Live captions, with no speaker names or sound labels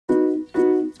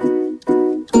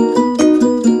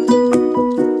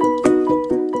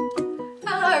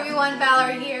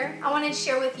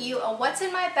with you a what's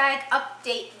in my bag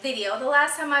update video. The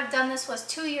last time I've done this was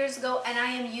 2 years ago and I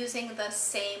am using the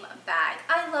same bag.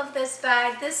 I love this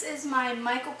bag. This is my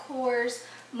Michael Kors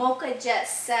Mocha Jet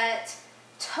Set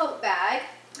tote bag.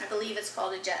 I believe it's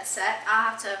called a Jet Set. I'll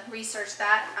have to research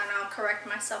that and I'll correct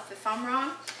myself if I'm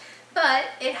wrong. But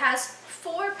it has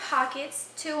 4 pockets,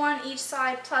 2 on each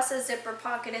side, plus a zipper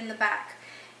pocket in the back.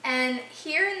 And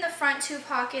here in the front 2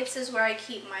 pockets is where I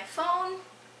keep my phone.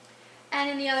 And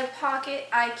in the other pocket,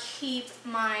 I keep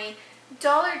my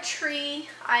Dollar Tree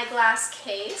eyeglass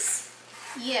case.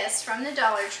 Yes, from the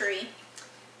Dollar Tree.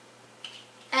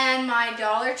 And my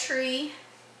Dollar Tree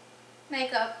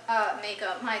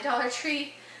my Dollar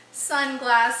Tree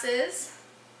sunglasses.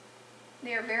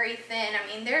 They're very thin.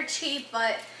 I mean, they're cheap,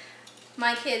 but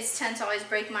my kids tend to always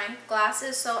break my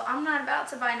glasses, so I'm not about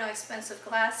to buy no expensive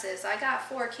glasses. I got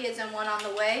 4 kids and 1 on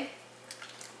the way.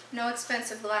 No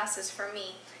expensive glasses for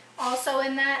me. Also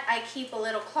in that, I keep a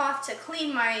little cloth to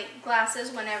clean my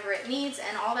glasses whenever it needs,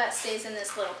 and all that stays in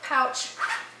this little pouch,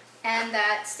 and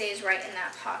that stays right in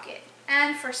that pocket.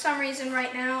 And for some reason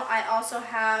right now, I also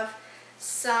have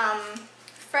some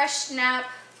Fresh Snap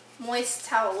moist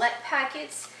towelette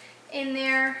packets in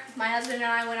there. My husband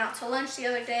and I went out to lunch the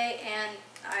other day and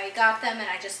I got them and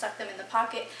I just stuck them in the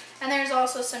pocket. And there's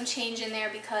also some change in there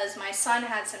because my son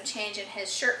had some change in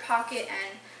his shirt pocket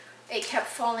and it kept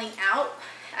falling out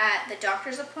at the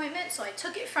doctor's appointment, so I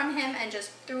took it from him and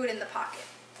just threw it in the pocket.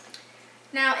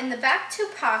 Now in the back 2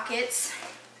 pockets,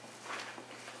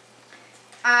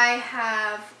 I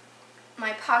have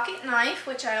my pocket knife,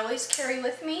 which I always carry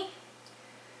with me.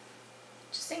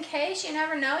 Just in case, you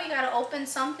never know, you gotta open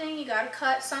something, you gotta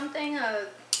cut something, a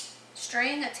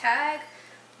string, a tag,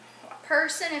 a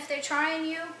person if they're trying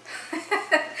you.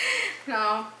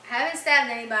 No, haven't stabbed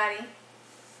anybody.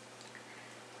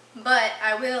 But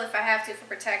I will if I have to for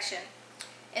protection.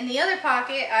 In the other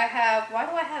pocket, I have, why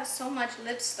do I have so much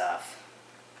lip stuff?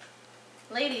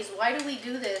 Ladies, why do we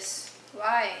do this?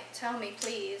 Why? Tell me,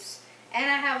 please. And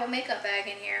I have a makeup bag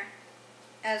in here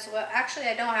as well. Actually,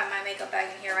 I don't have my makeup bag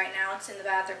in here right now. It's in the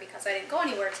bathroom because I didn't go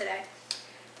anywhere today.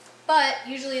 But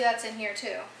usually that's in here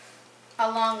too,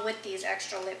 along with these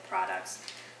extra lip products.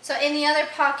 So in the other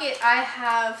pocket, I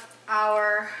have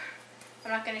our,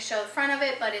 I'm not going to show the front of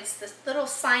it, but it's this little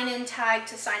sign-in tag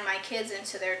to sign my kids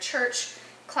into their church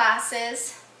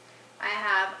classes. I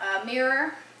have a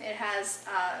mirror. It has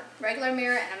a regular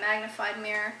mirror and a magnified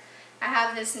mirror. I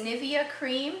have this Nivea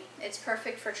cream. It's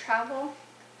perfect for travel.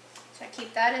 So I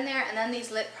keep that in there. And then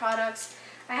these lip products.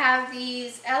 I have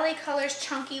these LA Colors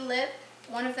Chunky Lip.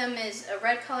 One of them is a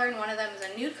red color and one of them is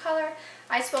a nude color.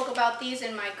 I spoke about these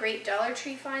in my Great Dollar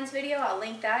Tree Finds video. I'll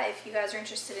link that if you guys are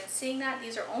interested in seeing that.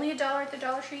 These are only $1 at the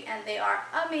Dollar Tree and they are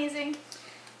amazing.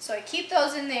 So I keep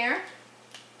those in there.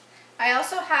 I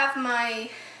also have my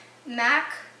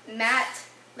MAC Matte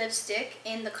lipstick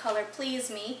in the color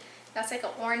Please Me. That's like an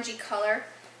orangey color.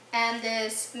 And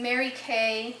this Mary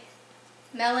Kay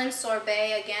Melon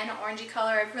Sorbet, again, an orangey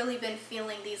color. I've really been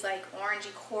feeling these like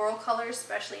orangey coral colors,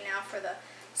 especially now for the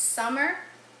summer.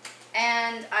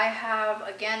 And I have,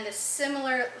 again, this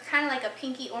similar, kind of like a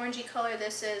pinky orangey color.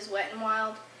 This is Wet n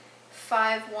Wild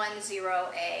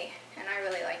 510A, and I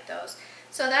really like those.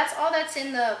 So that's all that's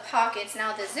in the pockets.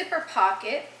 Now the zipper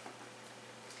pocket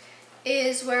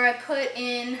is where I put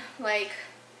in like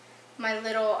my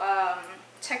little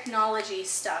technology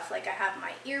stuff. Like I have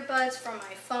my earbuds for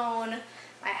my phone.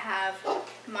 I have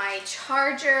my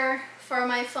charger for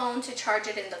my phone to charge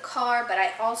it in the car, but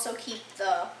I also keep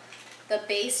the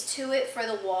base to it for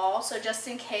the wall. So just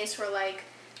in case we're like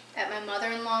at my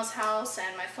mother-in-law's house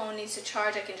and my phone needs to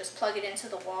charge, I can just plug it into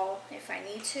the wall if I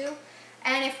need to.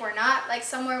 And if we're not like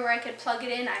somewhere where I could plug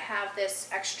it in, I have this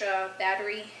extra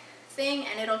battery thing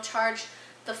and it'll charge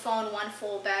the phone 1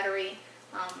 full battery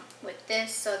with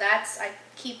this. So that's, I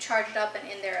keep charged up and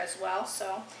in there as well.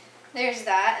 So there's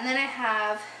that. And then I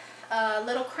have a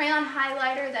little crayon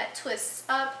highlighter that twists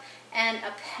up and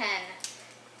a pen.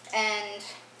 And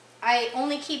I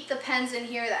only keep the pens in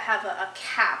here that have a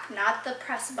cap, not the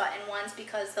press button ones,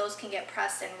 because those can get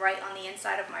pressed and right on the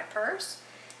inside of my purse.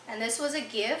 And this was a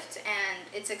gift and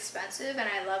it's expensive and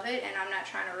I love it and I'm not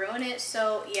trying to ruin it.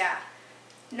 So yeah,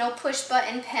 no push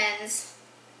button pens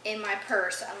in my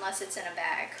purse unless it's in a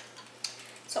bag.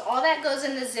 So all that goes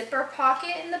in the zipper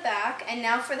pocket in the back. And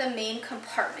now for the main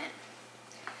compartment.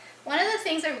 One of the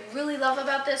things I really love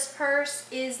about this purse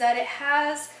is that it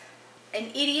has an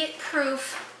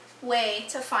idiot-proof way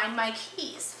to find my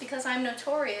keys, because I'm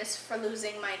notorious for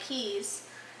losing my keys.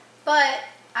 But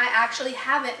I actually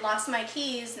haven't lost my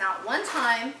keys, not one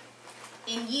time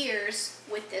in years,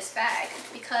 with this bag,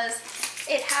 because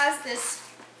it has this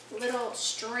little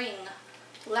string,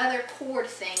 leather cord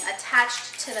thing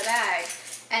attached to the bag,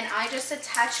 and I just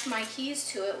attached my keys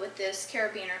to it with this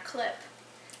carabiner clip,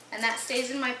 and that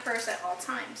stays in my purse at all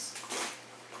times.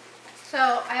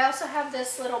 So I also have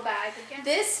this little bag.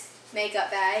 This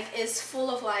makeup bag is full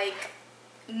of like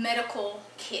medical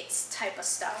kits type of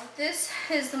stuff. This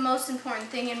is the most important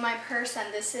thing in my purse,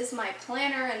 and this is my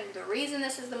planner. And the reason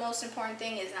this is the most important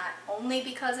thing is not only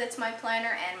because it's my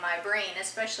planner and my brain,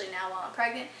 especially now while I'm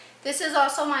pregnant. This is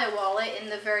also my wallet. In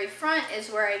the very front is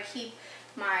where I keep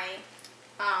my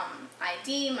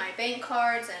ID, my bank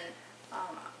cards, and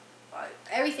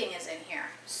everything is in here.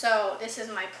 So this is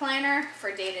my planner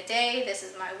for day to day. This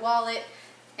is my wallet,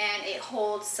 and it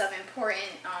holds some important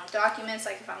documents,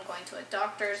 like if I'm going to a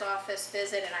doctor's office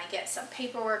visit and I get some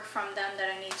paperwork from them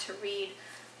that I need to read,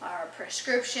 or a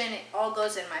prescription, it all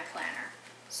goes in my planner.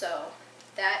 So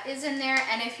that is in there.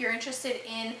 And if you're interested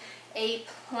in a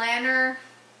planner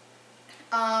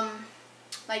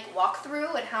like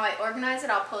walkthrough and how I organize it,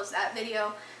 I'll post that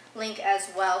video link as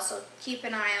well. So keep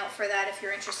an eye out for that if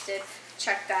you're interested.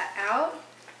 Check that out.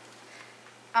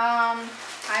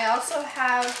 I also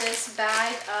have this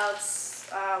bag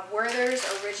of Werther's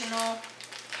original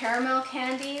caramel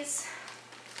candies,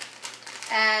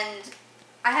 and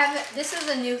this is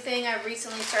a new thing I've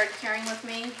recently started carrying with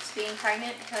me, being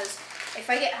pregnant, because if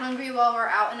I get hungry while we're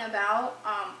out and about,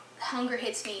 hunger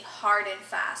hits me hard and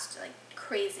fast, like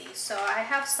crazy. So I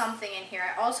have something in here.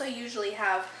 I also usually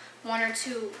have 1 or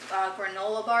 2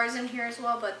 granola bars in here as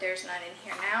well, but there's none in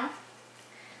here now.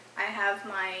 I have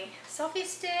my selfie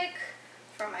stick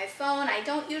for my phone. I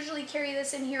don't usually carry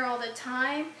this in here all the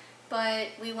time, but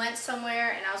we went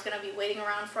somewhere and I was going to be waiting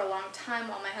around for a long time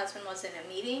while my husband was in a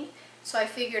meeting. So I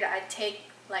figured I'd take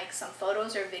like some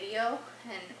photos or video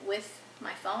and with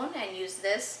my phone and use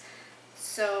this.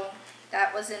 So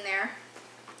that was in there.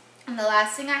 And the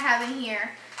last thing I have in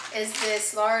here is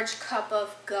this large cup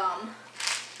of gum.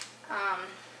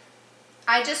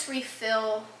 I just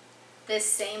refill this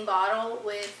same bottle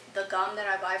with the gum that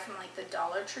I buy from like the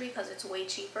Dollar Tree because it's way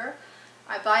cheaper.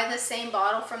 I buy the same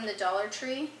bottle from the Dollar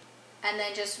Tree and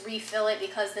then just refill it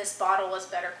because this bottle was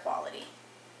better quality.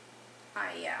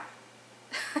 Yeah.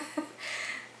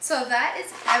 So that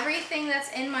is everything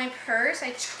that's in my purse.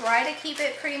 I try to keep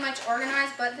it pretty much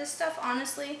organized, but this stuff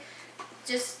honestly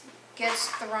just gets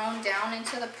thrown down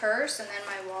into the purse, and then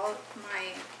my wallet,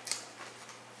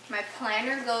 my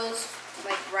planner goes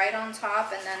like right on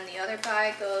top, and then the other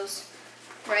bag goes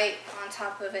right on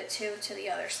top of it too, to the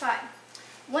other side.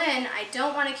 When I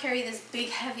don't want to carry this big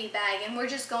heavy bag and we're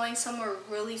just going somewhere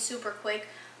really super quick,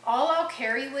 all I'll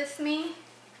carry with me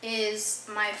is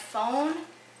my phone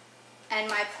and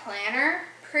my planner,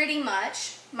 pretty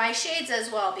much. My shades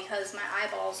as well, because my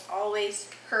eyeballs always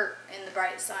hurt in the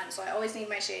bright sun, so I always need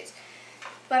my shades.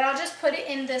 But I'll just put it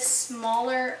in this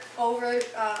smaller over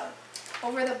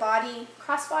the body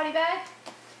crossbody bag.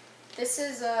 This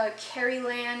is a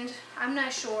Caryland. I'm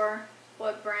not sure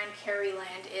what brand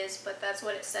Caryland is, but that's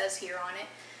what it says here on it.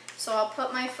 So I'll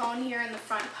put my phone here in the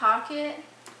front pocket.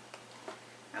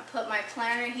 I'll put my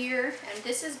planner here, and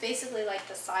this is basically like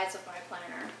the size of my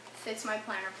planner. Fits my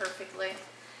planner perfectly.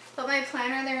 Put my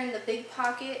planner there in the big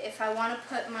pocket. If I want to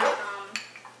put my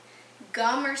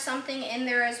gum or something in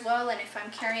there as well, and if I'm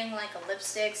carrying like a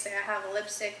lipstick, say I have a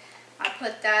lipstick, I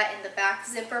put that in the back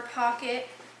zipper pocket.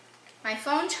 My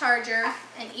phone charger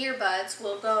and earbuds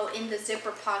will go in the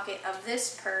zipper pocket of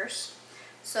this purse,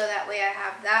 so that way I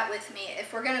have that with me.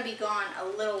 If we're going to be gone a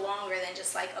little longer than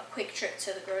just like a quick trip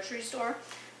to the grocery store,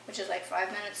 which is like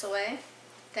 5 minutes away,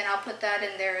 then I'll put that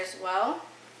in there as well.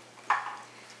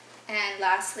 And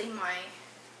lastly, my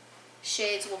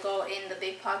shades will go in the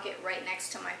big pocket right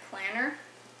next to my planner.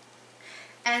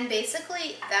 And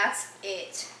basically that's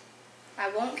it. I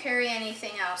won't carry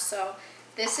anything else. So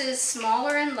this is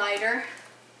smaller and lighter.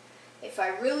 If I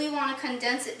really want to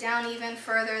condense it down even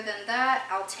further than that,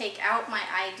 I'll take out my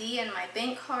ID and my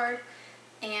bank card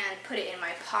and put it in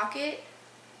my pocket,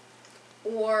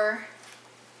 or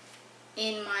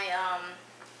in my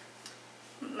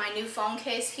my new phone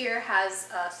case here has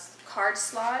a card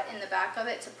slot in the back of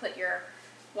it to put your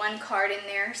one card in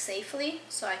there safely,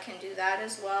 so I can do that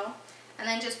as well. And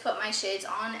then just put my shades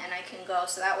on and I can go.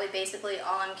 So that way basically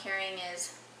all I'm carrying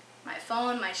is my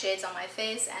phone, my shades on my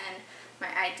face, and my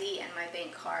ID and my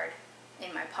bank card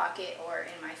in my pocket or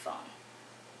in my phone.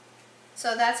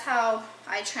 So that's how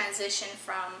I transition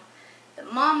from the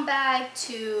mom bag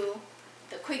to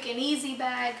the quick and easy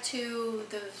bag to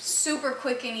the super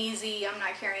quick and easy, I'm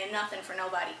not carrying nothing for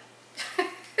nobody.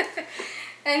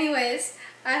 Anyways,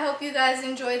 I hope you guys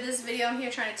enjoyed this video. I'm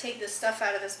here trying to take this stuff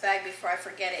out of this bag before I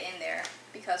forget it in there.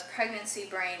 because pregnancy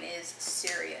brain is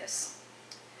serious.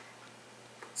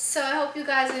 So I hope you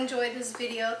guys enjoyed this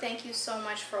video. Thank you so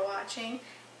much for watching.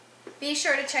 Be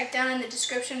sure to check down in the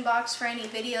description box for any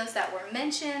videos that were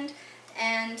mentioned,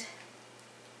 and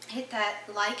hit that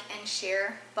like and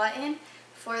share button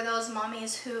for those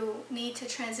mommies who need to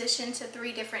transition to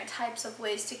 3 different types of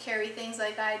ways to carry things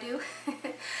like I do.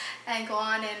 And go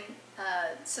on and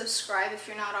subscribe if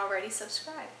you're not already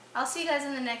subscribed. I'll see you guys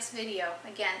in the next video.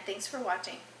 Again, thanks for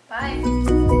watching.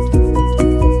 Bye.